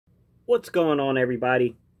What's going on,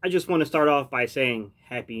 everybody? I just want to start off by saying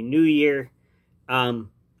Happy New Year.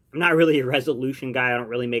 I'm not really a resolution guy. I don't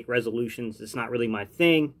really make resolutions. It's not really my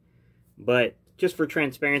thing. But just for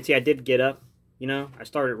transparency, I did get up. I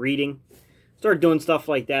started reading. Started doing stuff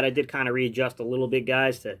like that. I did kind of readjust a little bit,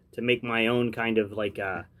 guys, to make my own kind of like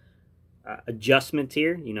adjustment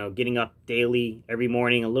here. Getting up daily, every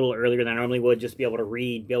morning, a little earlier than I normally would, just be able to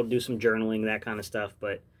read, be able to do some journaling, that kind of stuff.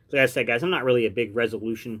 But like I said, guys, I'm not really a big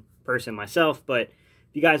resolution person myself, but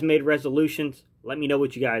if you guys made resolutions, let me know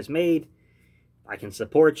what you guys made. I can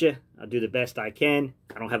support you. I'll do the best I can.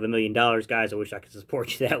 I don't have $1 million, guys. I wish I could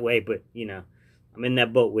support you that way, but, I'm in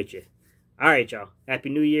that boat with you. All right, y'all. Happy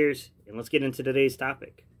New Year's, and let's get into today's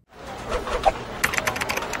topic.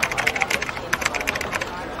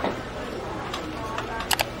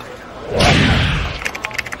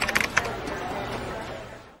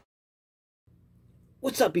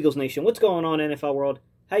 What's up, Eagles Nation? What's going on, NFL world?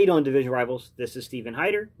 How you doing, division rivals? This is Stephen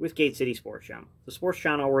Hightower with Gate City Sports Channel, the sports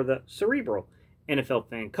channel where the cerebral NFL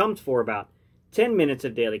fan comes for about 10 minutes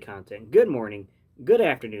of daily content. Good morning, good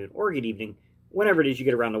afternoon, or good evening, whenever it is you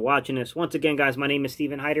get around to watching this. Once again, guys, my name is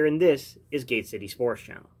Stephen Hightower, and this is Gate City Sports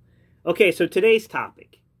Channel. Okay, so today's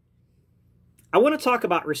topic. I want to talk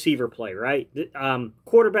about receiver play, right?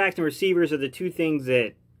 Quarterbacks and receivers are the two things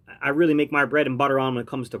that I really make my bread and butter on when it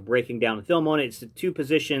comes to breaking down the film on it. It's the two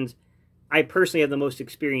positions I personally have the most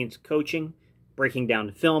experience coaching, breaking down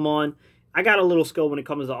the film on. I got a little skill when it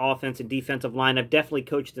comes to offense and defensive line. I've definitely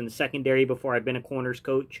coached in the secondary before I've been a corners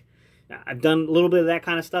coach. I've done a little bit of that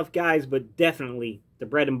kind of stuff, guys, but definitely the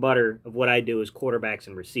bread and butter of what I do is quarterbacks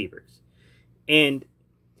and receivers. And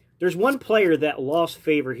there's one player that lost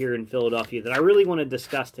favor here in Philadelphia that I really want to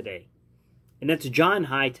discuss today, and that's John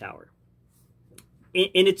Hightower.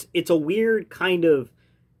 And it's a weird kind of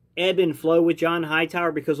ebb and flow with John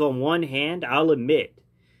Hightower because on one hand, I'll admit,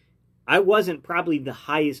 I wasn't probably the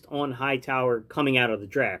highest on Hightower coming out of the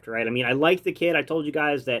draft, right? I mean, I liked the kid. I told you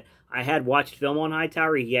guys that I had watched film on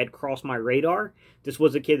Hightower. He had crossed my radar. This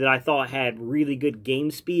was a kid that I thought had really good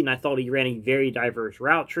game speed, and I thought he ran a very diverse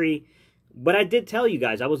route tree. But I did tell you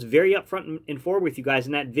guys, I was very upfront and forward with you guys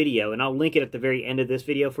in that video, and I'll link it at the very end of this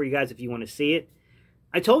video for you guys if you want to see it.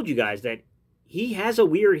 I told you guys that he has a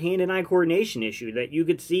weird hand and eye coordination issue that you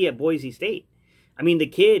could see at Boise State. I mean, the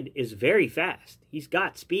kid is very fast. He's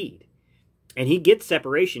got speed. And he gets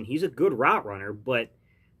separation. He's a good route runner, but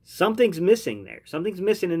something's missing there. Something's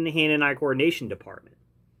missing in the hand and eye coordination department.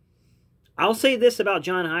 I'll say this about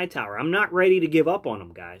John Hightower. I'm not ready to give up on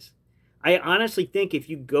him, guys. I honestly think if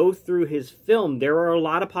you go through his film, there are a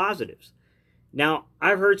lot of positives. Now,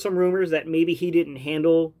 I've heard some rumors that maybe he didn't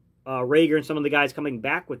handle Rager and some of the guys coming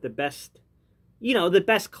back with the best, the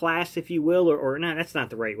best class, if you will, or not. That's not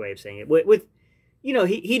the right way of saying it.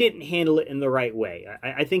 He didn't handle it in the right way.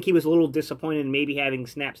 I think he was a little disappointed in maybe having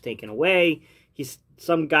snaps taken away.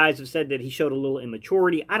 Some guys have said that he showed a little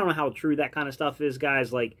immaturity. I don't know how true that kind of stuff is,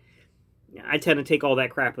 guys. Like, I tend to take all that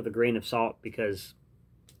crap with a grain of salt because,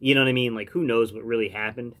 you know what I mean? Like, who knows what really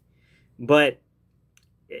happened? But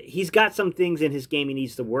he's got some things in his game he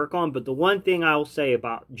needs to work on. But the one thing I'll say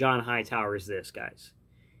about John Hightower is this, guys.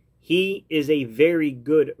 He is a very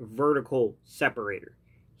good vertical separator.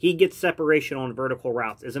 He gets separation on vertical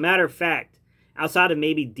routes. As a matter of fact, outside of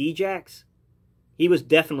maybe Djax, he was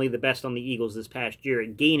definitely the best on the Eagles this past year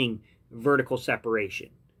at gaining vertical separation.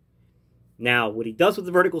 Now, what he does with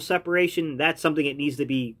the vertical separation, that's something that needs to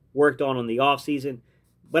be worked on the offseason.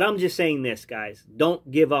 But I'm just saying this, guys.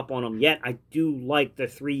 Don't give up on him yet. I do like the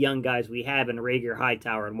three young guys we have in Rager,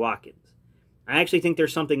 Hightower, and Watkins. I actually think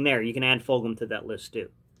there's something there. You can add Fulgham to that list, too.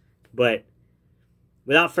 But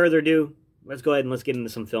without further ado, let's go ahead and let's get into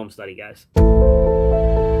some film study, guys.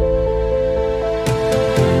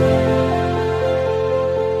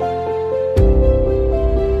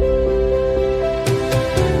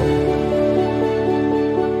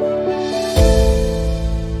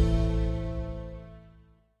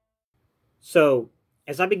 So,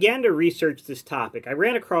 as I began to research this topic, I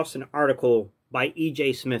ran across an article by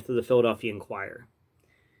E.J. Smith of the Philadelphia Inquirer.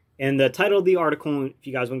 And the title of the article, if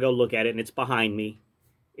you guys want to go look at it, and it's behind me,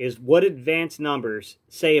 is what advanced numbers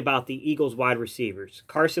say about the Eagles wide receivers,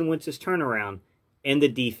 Carson Wentz's turnaround, and the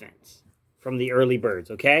defense from the early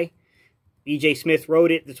birds, okay? E.J. Smith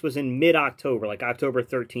wrote it. This was in mid-October, like October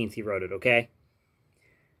 13th he wrote it, okay?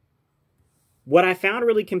 What I found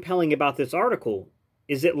really compelling about this article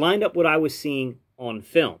is it lined up what I was seeing on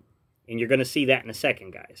film. And you're going to see that in a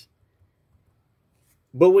second, guys.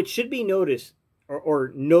 But what should be noticed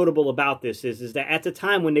or notable about this is that at the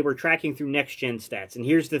time when they were tracking through next-gen stats, and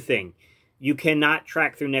here's the thing, you cannot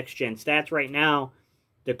track through next-gen stats right now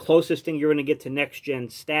The closest thing you're going to get to next-gen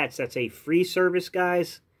stats that's a free service,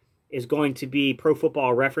 guys, is going to be Pro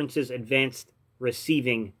Football References Advanced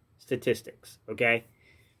Receiving Statistics, okay?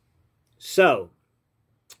 So,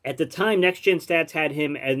 at the time, next-gen stats had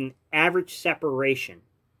him an average separation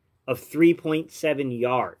of 3.7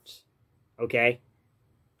 yards, okay?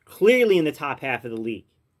 Clearly in the top half of the league.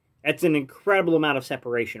 That's an incredible amount of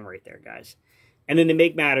separation right there, guys. And then to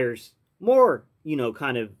make matters more,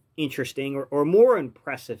 kind of interesting or more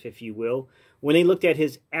impressive, if you will, when they looked at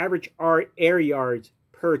his average air yards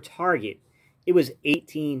per target, it was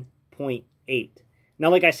 18.8. Now,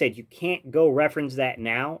 like I said, you can't go reference that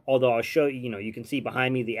now, although I'll show you, you can see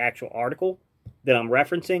behind me the actual article that I'm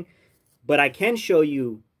referencing, but I can show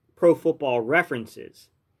you Pro Football References.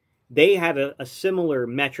 They have a similar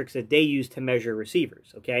metrics that they use to measure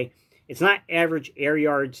receivers, okay? It's not average air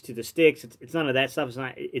yards to the sticks. It's none of that stuff.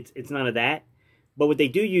 It's none of that. But what they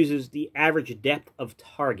do use is the average depth of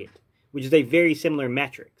target, which is a very similar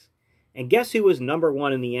metrics. And guess who was number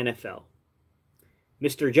one in the NFL?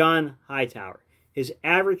 Mr. John Hightower. His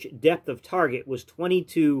average depth of target was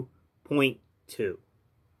 22.2,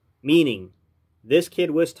 meaning this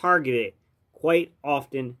kid was targeted quite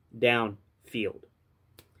often downfield.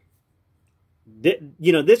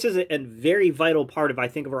 This is a very vital part of, I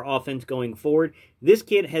think, of our offense going forward. This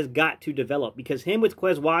kid has got to develop because him with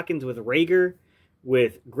Quez Watkins, with Rager,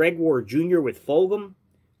 with Greg Ward Jr., with Fulgham,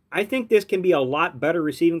 I think this can be a lot better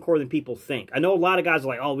receiving core than people think. I know a lot of guys are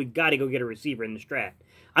like, oh, we got to go get a receiver in this draft.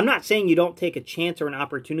 I'm not saying you don't take a chance or an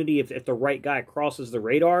opportunity if the right guy crosses the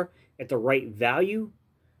radar at the right value,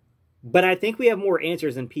 but I think we have more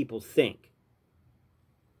answers than people think.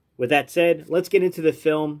 With that said, let's get into the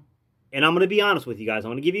film. And I'm going to be honest with you guys.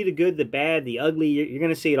 I'm going to give you the good, the bad, the ugly. You're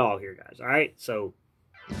going to see it all here, guys. All right? So,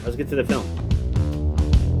 let's get to the film.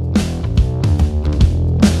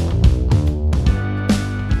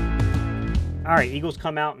 All right, Eagles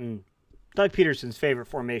come out in Doug Peterson's favorite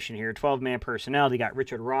formation here, 12-man personnel. They got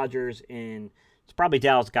Richard Rodgers and it's probably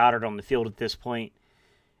Dallas Goedert on the field at this point.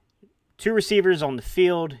 Two receivers on the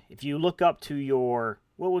field. If you look up to your,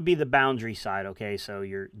 what would be the boundary side, okay? So,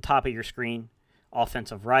 your top of your screen,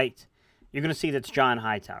 offensive right. You're going to see that's John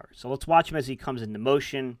Hightower. So let's watch him as he comes into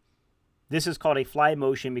motion. This is called a fly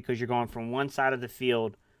motion because you're going from one side of the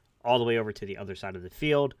field all the way over to the other side of the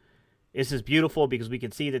field. This is beautiful because we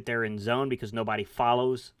can see that they're in zone because nobody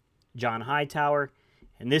follows John Hightower.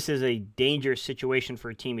 And this is a dangerous situation for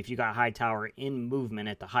a team if you got Hightower in movement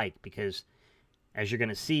at the hike because, as you're going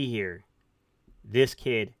to see here, this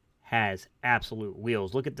kid has absolute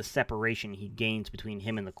wheels. Look at the separation he gains between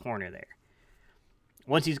him and the corner there.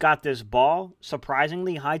 Once he's got this ball,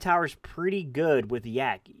 surprisingly, Hightower's pretty good with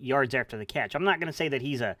yards after the catch. I'm not going to say that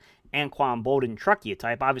he's a Anquan Bolden Truckee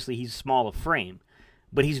type. Obviously, he's small of frame.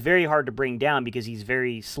 But he's very hard to bring down because he's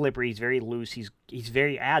very slippery, he's very loose, he's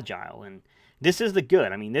very agile. And this is the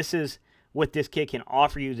good. I mean, this is what this kid can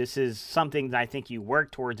offer you. This is something that I think you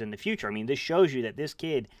work towards in the future. I mean, this shows you that this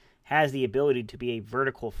kid has the ability to be a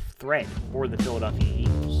vertical threat for the Philadelphia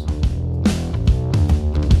Eagles.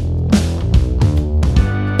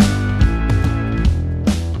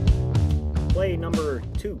 Play number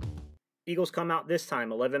 2. Eagles come out this time,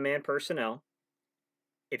 11-man personnel.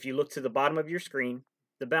 If you look to the bottom of your screen,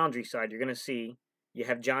 the boundary side, you're going to see you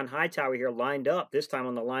have John Hightower here lined up, this time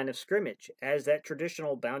on the line of scrimmage, as that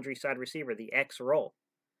traditional boundary side receiver, the X roll.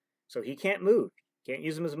 So he can't move. Can't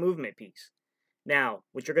use him as a movement piece. Now,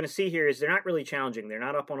 what you're going to see here is they're not really challenging. They're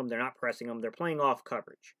not up on him. They're not pressing him. They're playing off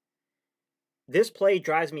coverage. This play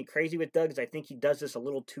drives me crazy with Doug because I think he does this a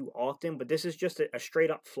little too often, but this is just a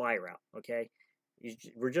straight-up fly route, okay?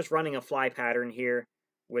 We're just running a fly pattern here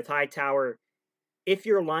with Hightower. If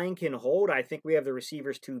your line can hold, I think we have the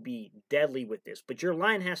receivers to be deadly with this. But your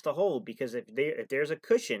line has to hold because if there's a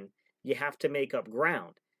cushion, you have to make up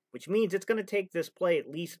ground, which means it's going to take this play at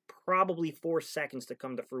least probably 4 seconds to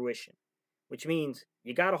come to fruition, which means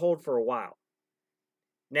you got to hold for a while.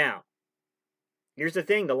 Now, here's the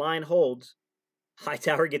thing. The line holds.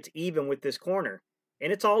 Hightower gets even with this corner,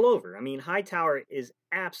 and it's all over. I mean, Hightower is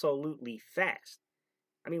absolutely fast.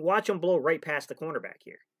 I mean, watch him blow right past the cornerback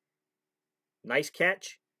here. Nice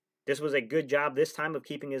catch. This was a good job this time of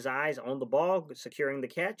keeping his eyes on the ball, securing the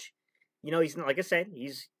catch. You know, he's, like I said,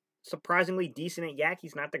 he's surprisingly decent at yak.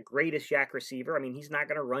 He's not the greatest yak receiver. I mean, he's not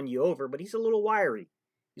going to run you over, but he's a little wiry.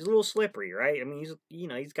 He's a little slippery, right? I mean,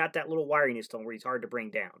 he's got that little wiriness to him where he's hard to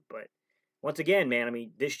bring down. But once again, man, I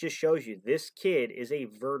mean, this just shows you this kid is a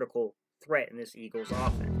vertical threat in this Eagles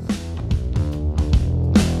offense.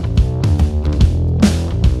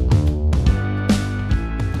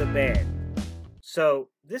 The bad. So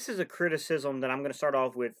this is a criticism that I'm going to start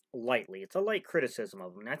off with lightly. It's a light criticism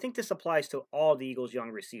of him. And I think this applies to all the Eagles' young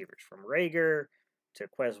receivers, from Rager to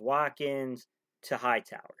Quez Watkins to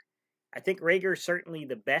Hightower. I think Rager is certainly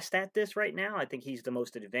the best at this right now. I think he's the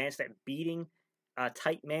most advanced at beating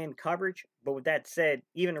tight man coverage. But with that said,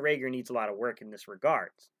 even Rager needs a lot of work in this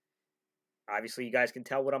regards. Obviously, you guys can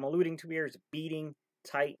tell what I'm alluding to here is beating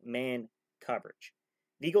tight man coverage.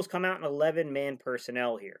 The Eagles come out in 11-man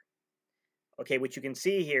personnel here. Okay, what you can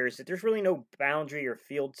see here is that there's really no boundary or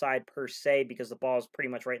field side per se because the ball is pretty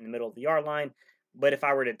much right in the middle of the yard line. But if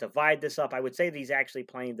I were to divide this up, I would say that he's actually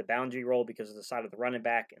playing the boundary role because of the side of the running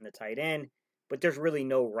back and the tight end. But there's really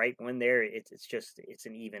no right one there. It's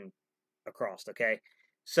an even across, okay?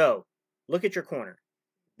 So, look at your corner.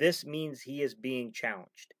 This means he is being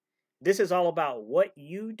challenged. This is all about what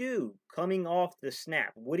you do coming off the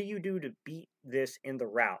snap. What do you do to beat this in the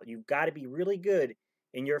route? You've got to be really good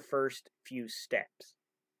in your first few steps.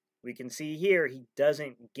 We can see here he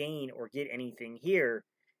doesn't gain or get anything here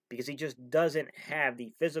because he just doesn't have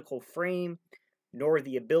the physical frame nor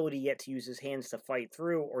the ability yet to use his hands to fight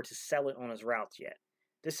through or to sell it on his routes yet.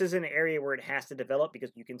 This is an area where it has to develop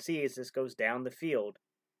because you can see as this goes down the field,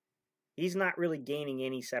 he's not really gaining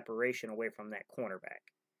any separation away from that cornerback.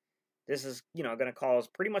 This is, going to cause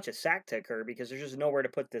pretty much a sack to occur because there's just nowhere to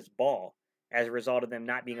put this ball as a result of them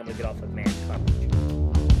not being able to get off of man coverage.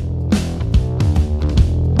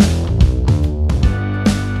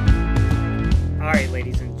 All right,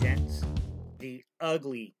 ladies and gents, the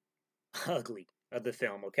ugly of the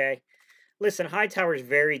film, okay? Listen, Hightower is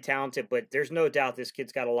very talented, but there's no doubt this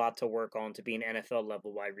kid's got a lot to work on to be an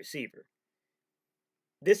NFL-level wide receiver.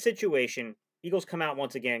 This situation, Eagles come out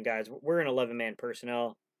once again, guys. We're in 11-man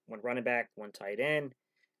personnel, one running back, one tight end.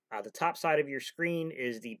 The top side of your screen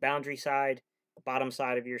is the boundary side. The bottom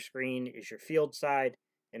side of your screen is your field side.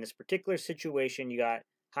 In this particular situation, you got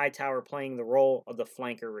Hightower playing the role of the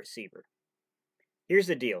flanker receiver. Here's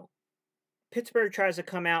the deal. Pittsburgh tries to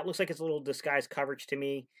come out. Looks like it's a little disguised coverage to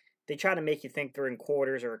me. They try to make you think they're in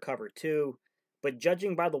quarters or a cover two. But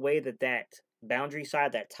judging by the way that boundary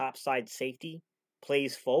side, that top side safety,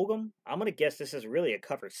 plays Fulgham, I'm going to guess this is really a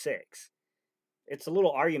cover six. It's a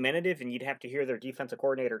little argumentative, and you'd have to hear their defensive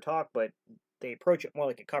coordinator talk, but they approach it more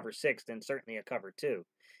like a cover six than certainly a cover two.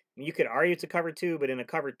 I mean, you could argue it's a cover two, but in a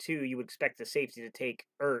cover two, you would expect the safety to take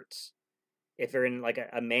Ertz if they're in like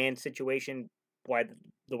a man situation, why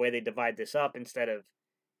the way they divide this up instead of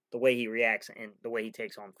the way he reacts and the way he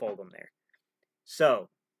takes on Fulgham there. So,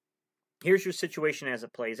 here's your situation as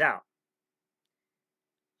it plays out.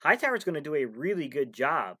 Hightower's going to do a really good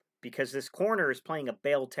job because this corner is playing a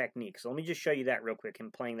bail technique. So let me just show you that real quick,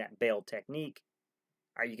 him playing that bail technique.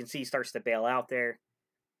 All right, you can see he starts to bail out there.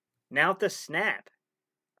 Now at the snap,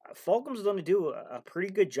 Fulgham's going to do a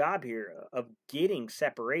pretty good job here of getting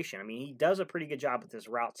separation. I mean, he does a pretty good job with this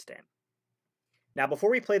route stem. Now,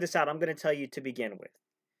 before we play this out, I'm going to tell you to begin with.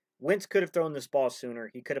 Wentz could have thrown this ball sooner.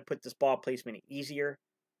 He could have put this ball placement easier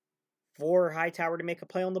for Hightower to make a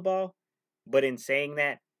play on the ball. But in saying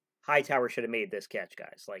that, Hightower should have made this catch,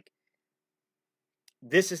 guys. Like,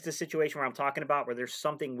 this is the situation where I'm talking about where there's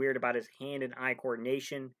something weird about his hand and eye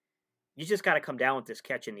coordination. You just got to come down with this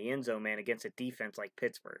catch in the end zone, man, against a defense like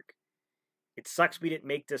Pittsburgh. It sucks we didn't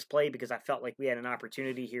make this play because I felt like we had an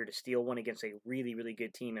opportunity here to steal one against a really, really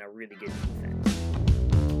good team and a really good defense.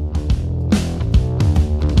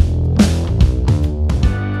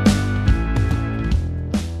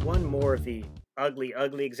 One more of the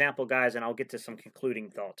ugly example, guys, and I'll get to some concluding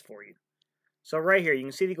thoughts for you. So right here, you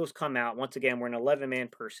can see the Eagles come out. Once again, we're in 11-man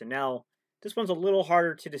personnel. This one's a little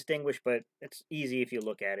harder to distinguish, but it's easy if you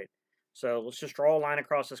look at it. So let's just draw a line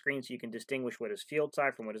across the screen so you can distinguish what is field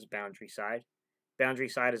side from what is boundary side. Boundary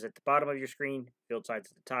side is at the bottom of your screen. Field side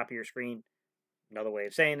is at the top of your screen. Another way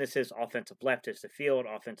of saying this is offensive left is the field.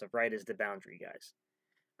 Offensive right is the boundary, guys.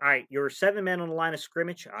 All right, your 7 men on the line of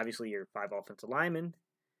scrimmage. Obviously, your 5 offensive linemen.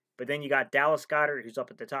 But then you got Dallas Goedert, who's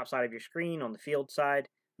up at the top side of your screen on the field side,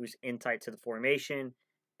 who's in tight to the formation.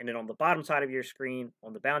 And then on the bottom side of your screen,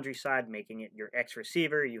 on the boundary side, making it your X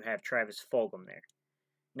receiver, you have Travis Fulgham there.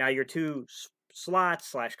 Now, your 2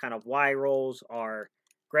 slots / kind of Y roles are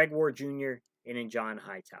Greg Ward Jr. and then John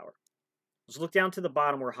Hightower. Let's look down to the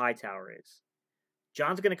bottom where Hightower is.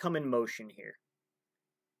 John's going to come in motion here.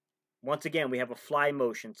 Once again, we have a fly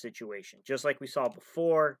motion situation. Just like we saw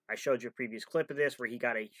before, I showed you a previous clip of this where he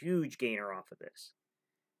got a huge gainer off of this.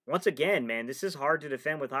 Once again, man, this is hard to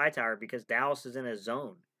defend with Hightower because Dallas is in a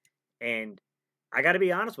zone. And I got to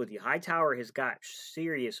be honest with you, Hightower has got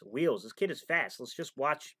serious wheels. This kid is fast. Let's just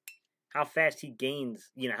watch how fast he gains,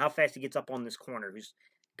 how fast he gets up on this corner. He's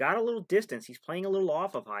got a little distance. He's playing a little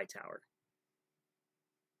off of Hightower.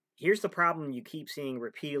 Here's the problem you keep seeing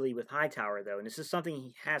repeatedly with Hightower, though, and this is something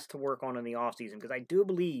he has to work on in the offseason, because I do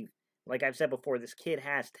believe, like I've said before, this kid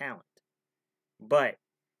has talent. But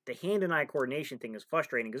the hand and eye coordination thing is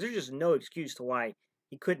frustrating, because there's just no excuse to why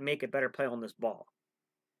he couldn't make a better play on this ball.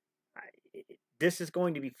 This is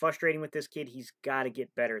going to be frustrating with this kid. He's got to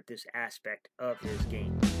get better at this aspect of his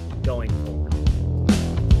game going forward.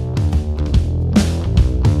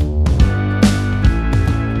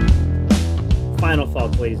 Final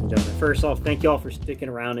thoughts, ladies and gentlemen. First off, thank y'all for sticking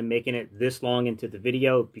around and making it this long into the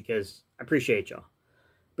video, because I appreciate y'all.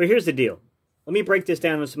 But here's the deal. Let me break this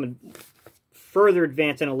down with some further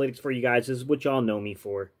advanced analytics for you guys. This is what y'all know me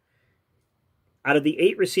for. Out of the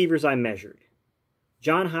 8 receivers I measured,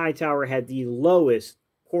 John Hightower had the lowest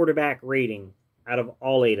quarterback rating out of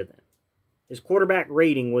all 8 of them. His quarterback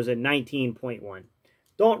rating was a 19.1.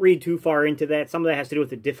 Don't read too far into that. Some of that has to do with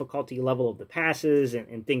the difficulty level of the passes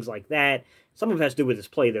and things like that. Some of it has to do with his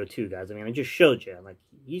play, though, too, guys. I mean, I just showed you. Like,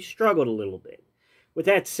 he struggled a little bit. With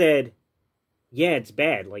that said, yeah, it's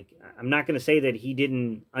bad. Like, I'm not going to say that he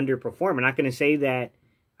didn't underperform. I'm not going to say that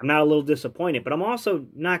I'm not a little disappointed. But I'm also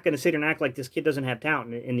not going to sit here and act like this kid doesn't have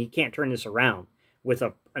talent and he can't turn this around with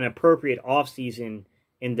an appropriate offseason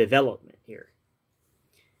and development here.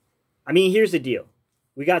 I mean, here's the deal.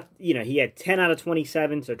 We got, he had 10 out of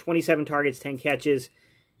 27, so 27 targets, 10 catches.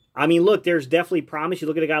 I mean, look, there's definitely promise. You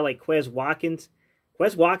look at a guy like Quez Watkins.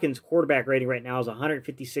 Quez Watkins' quarterback rating right now is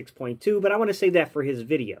 156.2, but I want to say that for his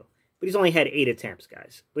video. But he's only had 8 attempts,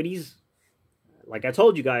 guys. But he's, like I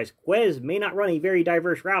told you guys, Quez may not run a very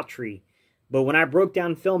diverse route tree, but when I broke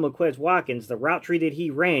down film of Quez Watkins, the route tree that he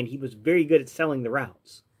ran, he was very good at selling the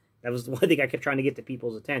routes. That was the one thing I kept trying to get to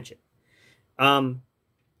people's attention.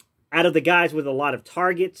 Out of the guys with a lot of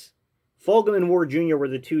targets, Fulgham and Ward Jr. were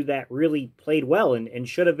the 2 that really played well and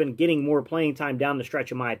should have been getting more playing time down the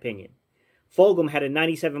stretch, in my opinion. Fulgham had a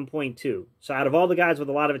 97.2. So out of all the guys with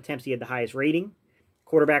a lot of attempts, he had the highest rating.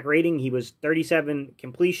 Quarterback rating, he was 37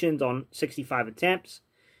 completions on 65 attempts.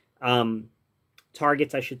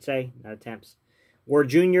 Targets, I should say, not attempts. Ward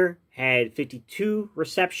Jr. had 52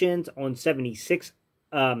 receptions on 76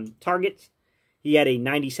 targets. He had a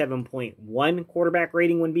 97.1 quarterback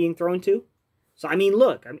rating when being thrown to. So, I mean,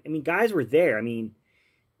 look, I mean, guys were there. I mean,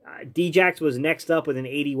 Djax was next up with an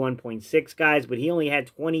 81.6, guys, but he only had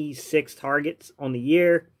 26 targets on the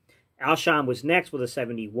year. Alshon was next with a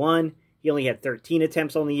 71. He only had 13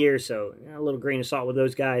 attempts on the year, so a little grain of salt with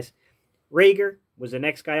those guys. Rager was the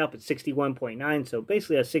next guy up at 61.9, so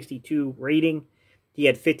basically a 62 rating. He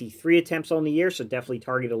had 53 attempts on the year, so definitely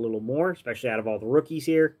target a little more, especially out of all the rookies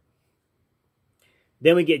here.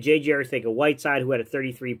 Then we get J.J. Arcega-Whiteside, who had a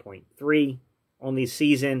 33.3 on the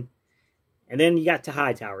season. And then you got to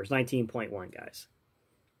Hightower's 19.1, guys.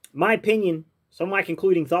 My opinion, some of my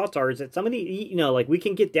concluding thoughts are is that some of the, like we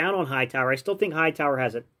can get down on Hightower. I still think Hightower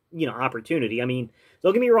has a, opportunity. I mean,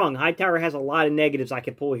 don't get me wrong. Hightower has a lot of negatives I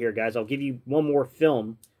could pull here, guys. I'll give you one more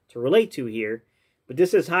film to relate to here. But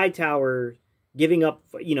this is Hightower giving up,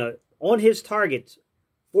 on his targets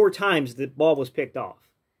 4 times the ball was picked off.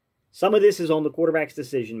 Some of this is on the quarterback's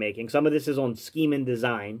decision-making. Some of this is on scheme and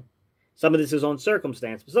design. Some of this is on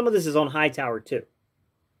circumstance. But some of this is on Hightower, too.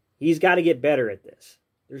 He's got to get better at this.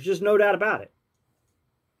 There's just no doubt about it.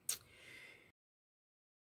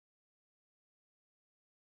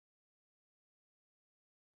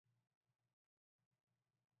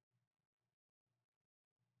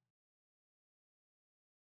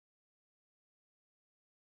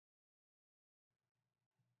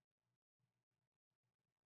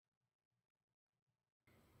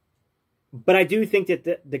 But I do think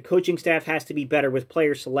that the coaching staff has to be better with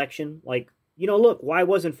player selection. Like, look, why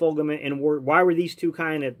wasn't Fulgham and why were these 2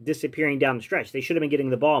 kind of disappearing down the stretch? They should have been getting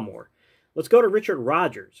the ball more. Let's go to Richard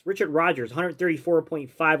Rodgers. Richard Rodgers,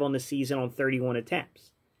 134.5 on the season on 31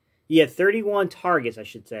 attempts. He had 31 targets, I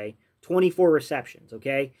should say, 24 receptions,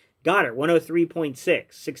 okay? Goddard,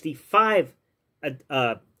 103.6,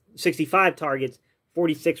 65 targets,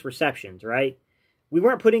 46 receptions, right? We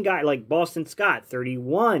weren't putting guys like Boston Scott,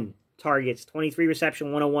 31 targets, 23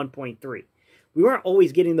 reception, 101.3. We weren't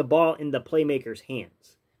always getting the ball in the playmaker's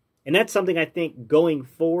hands. And that's something I think going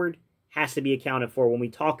forward has to be accounted for when we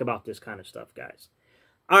talk about this kind of stuff, guys.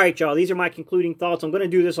 All right, y'all, these are my concluding thoughts. I'm going to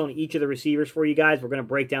do this on each of the receivers for you guys. We're going to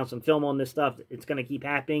break down some film on this stuff. It's going to keep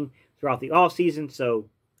happening throughout the offseason, so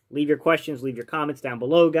leave your questions, leave your comments down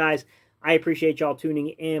below, guys. I appreciate y'all tuning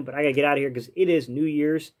in, but I got to get out of here because it is New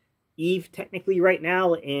Year's Eve technically right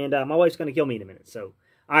now, and my wife's going to kill me in a minute. So,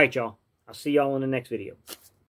 all right, y'all. I'll see y'all in the next video.